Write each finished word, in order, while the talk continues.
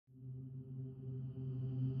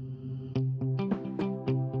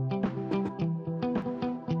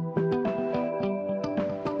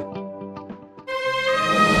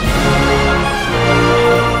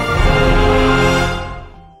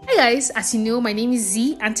guys, as you know, my name is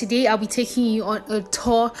Z, and today I'll be taking you on a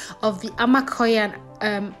tour of the Amakaohia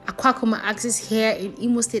and Akwakuma axis here in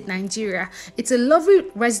Imo State, Nigeria. It's a lovely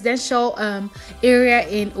residential area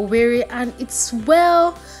in Owerri, and it's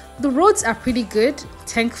the roads are pretty good.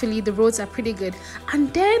 Thankfully, the roads are pretty good.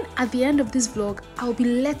 And then at the end of this vlog, I'll be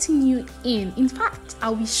letting you in. In fact,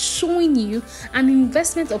 I'll be showing you an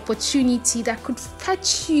investment opportunity that could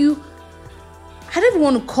fetch you, I don't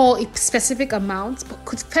want to call a specific amount, but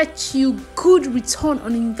could fetch you good return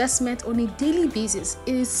on investment on a daily basis.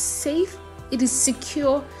 It is safe, it is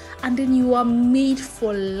secure, and then you are made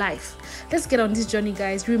for life. Let's get on this journey,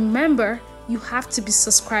 guys. Remember, you have to be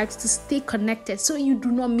subscribed to stay connected so you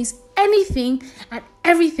do not miss anything and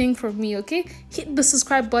everything from me. Okay, hit the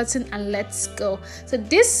subscribe button and let's go. So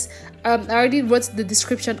this I already wrote the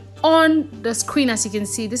description on the screen. As you can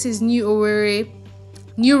see, this is New Owerri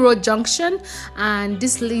New Road Junction, and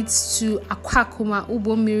this leads to Akwakuma,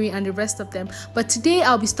 Ubomiri, and the rest of them. But today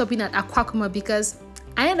I'll be stopping at Akwakuma because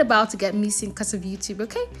I ain't about to get missing because of YouTube.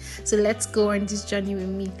 Okay, so let's go on this journey with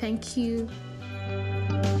me. Thank you.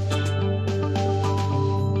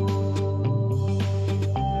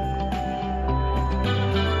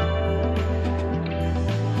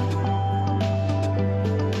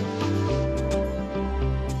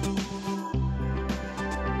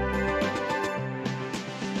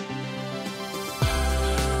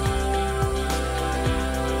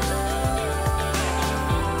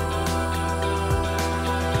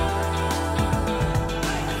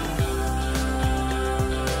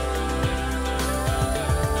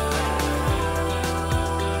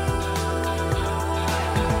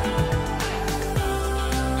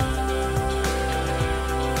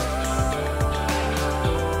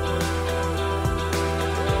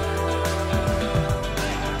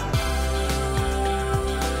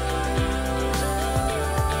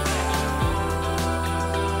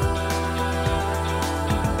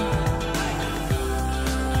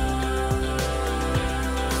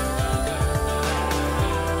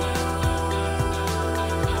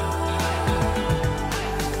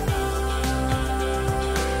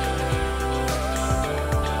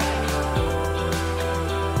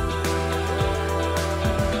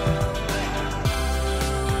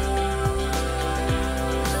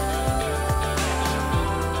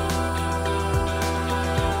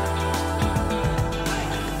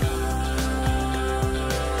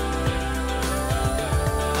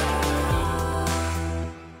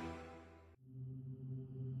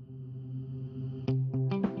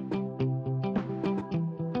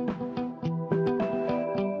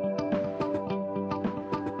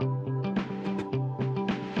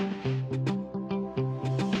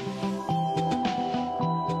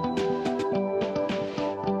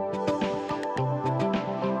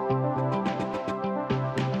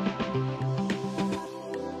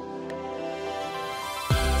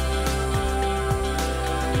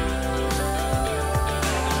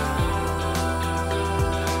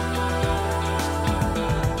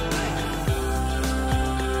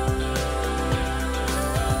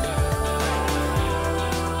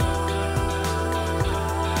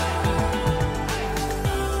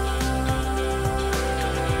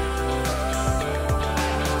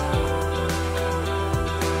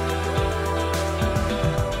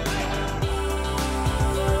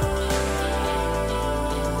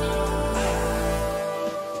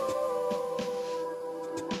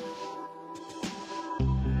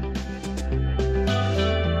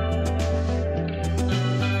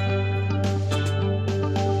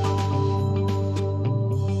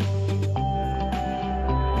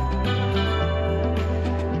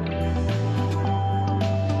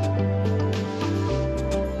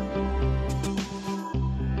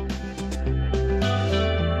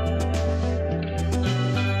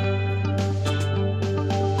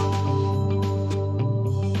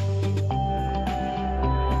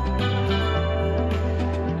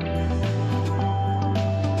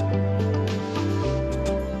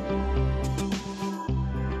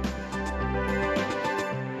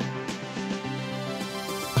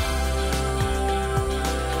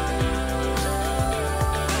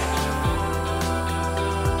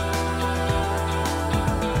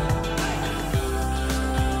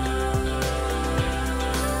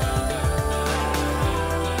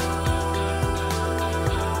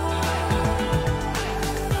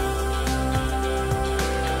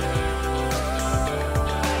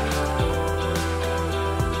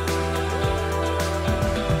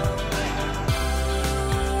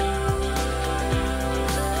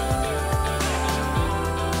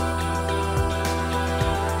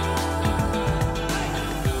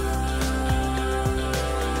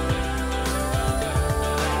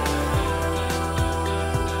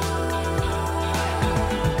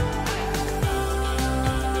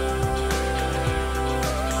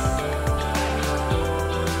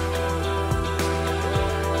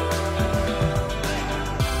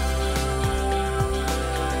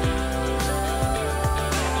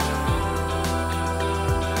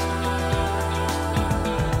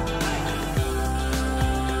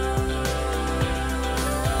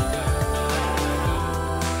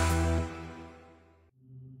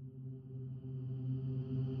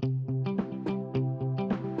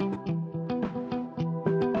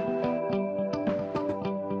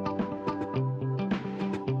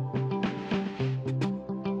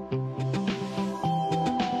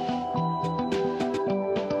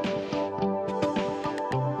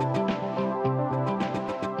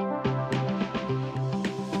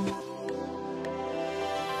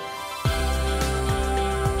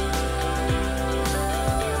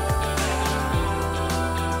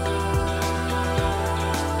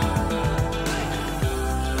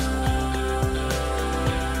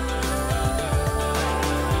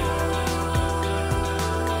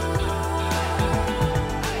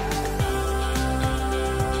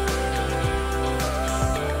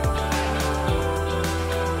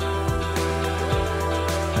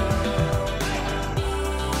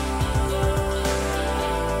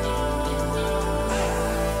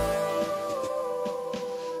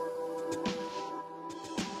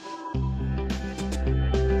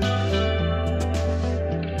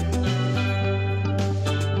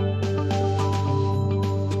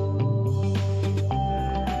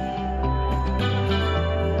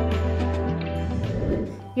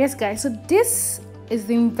 Yes guys, so this is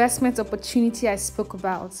the investment opportunity I spoke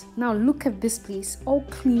about. Now look at this place, all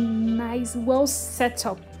clean, nice, well set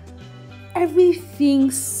up, everything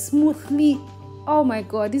smoothly. Oh my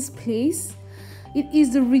god, this place, it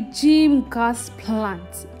is the regime gas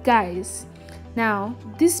plant, guys. Now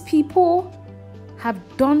these people have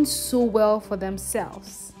done so well for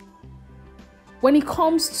themselves when it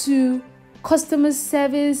comes to customer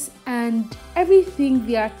service and everything.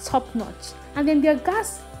 They are top notch, and then their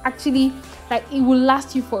gas actually, like, it will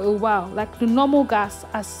last you for a while, like the normal gas,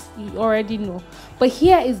 as you already know. But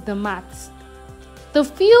here is the math. They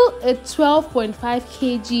fill a 12.5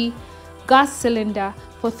 kg gas cylinder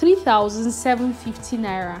for 3,750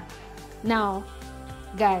 naira. Now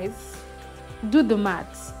guys, do the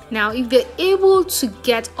math. Now if they're able to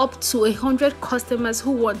get up to 100 customers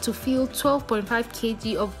who want to fill 12.5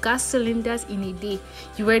 kg of gas cylinders in a day,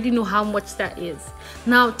 you already know how much that is.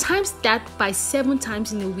 Now times that by 7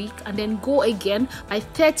 times in a week, and then go again by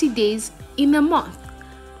 30 days in a month.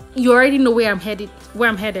 You already know where I'm headed.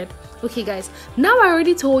 Okay guys, now I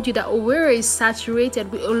already told you that Owerri is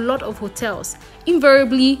saturated with a lot of hotels,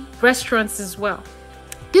 invariably restaurants as well.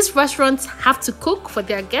 These restaurants have to cook for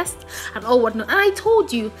their guests and all whatnot. And I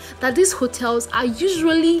told you that these hotels are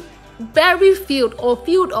usually very filled or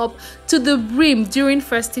filled up to the brim during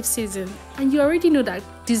festive season. And you already know that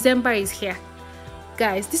December is here.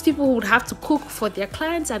 Guys, these people would have to cook for their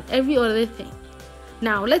clients and every other thing.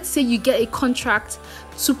 Now, let's say you get a contract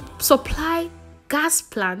to supply gas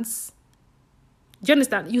plants. Do you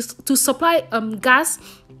understand? To supply gas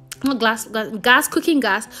cooking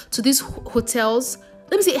gas to these hotels.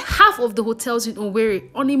 Let me say half of the hotels in Owerri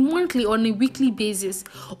on a monthly, on a weekly basis,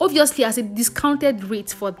 obviously as a discounted rate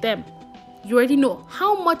for them. You already know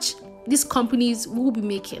how much these companies will be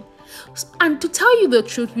making. And to tell you the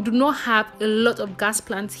truth, we do not have a lot of gas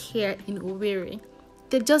plants here in Owerri.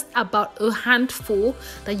 They're just about a handful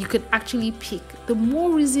that you could actually pick. The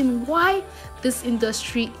more reason why this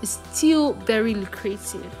industry is still very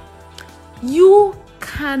lucrative. You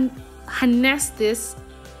can harness this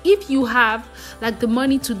if you have like the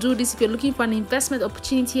money to do this. If you're looking for an investment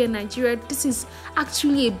opportunity in Nigeria, this is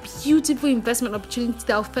actually a beautiful investment opportunity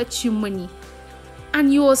that will fetch you money,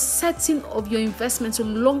 and you are certain of your investment so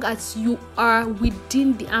long as you are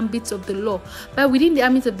within the ambit of the law. By within the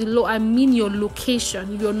ambit of the law, I mean your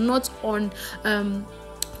location. You're not on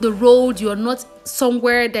the road, you're not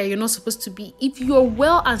somewhere that you're not supposed to be. If you're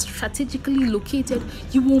well and strategically located,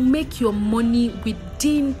 you will make your money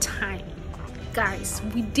within time. Guys,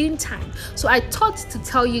 within time. So I thought to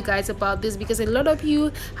tell you guys about this because a lot of you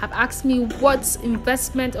have asked me what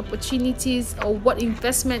investment opportunities or what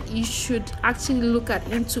investment you should actually look at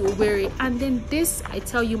into Owerri, and then this, I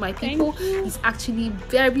tell you my people, is actually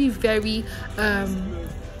very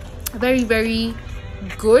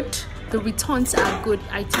good. The returns are good.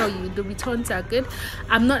 I tell you, the returns are good.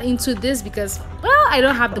 I'm not into this because, well, I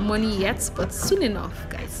don't have the money yet, but soon enough,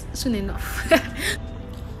 guys, soon enough.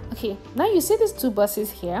 Okay, now you see these two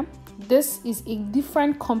buses here. This is a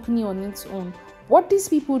different company on its own. What these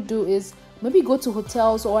people do is maybe go to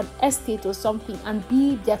hotels or an estate or something and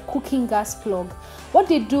be their cooking gas plug. What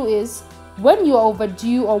they do is when you're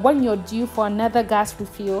overdue or when you're due for another gas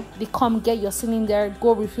refill, they come get your cylinder,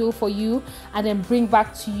 go refill for you, and then bring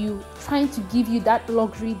back to you, trying to give you that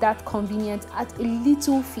luxury, that convenience at a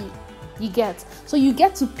little fee. You get, so you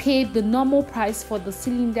get to pay the normal price for the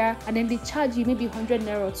cylinder, and then they charge you maybe 100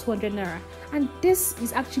 naira or 200 naira, and this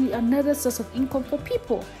is actually another source of income for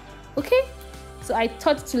people. Okay, so I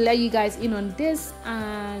thought to let you guys in on this,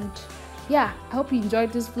 and yeah, I hope you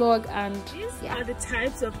enjoyed this vlog. And these are the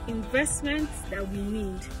types of investments that we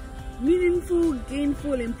need. Meaningful,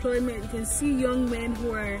 gainful employment. You can see young men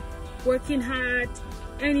who are working hard,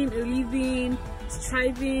 earning a living,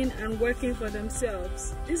 striving and working for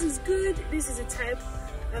themselves. This is good. This is a type,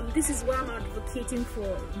 this is what I'm advocating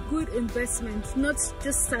for. Good investment, not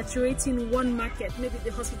just saturating one market, maybe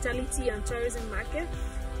the hospitality and tourism market.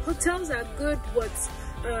 Hotels are good, but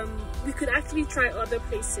we could actually try other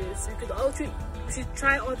places. We should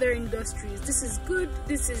try other industries. This is good,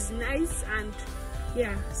 this is nice, and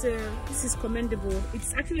yeah, so this is commendable.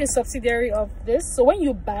 It's actually a subsidiary of this. So when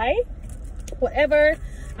you buy, whatever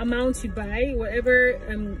amount you buy, whatever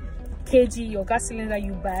kg or gas cylinder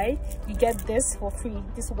you buy, you get this for free,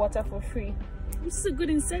 this water for free. This is a good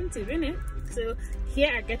incentive, isn't it? So here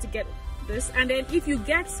I get to get this, and then if you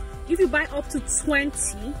buy up to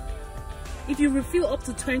 20, if you refill up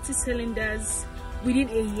to 20 cylinders within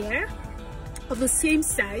a year of the same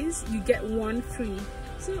size, you get one free.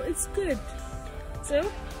 So it's good. So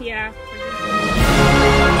yeah.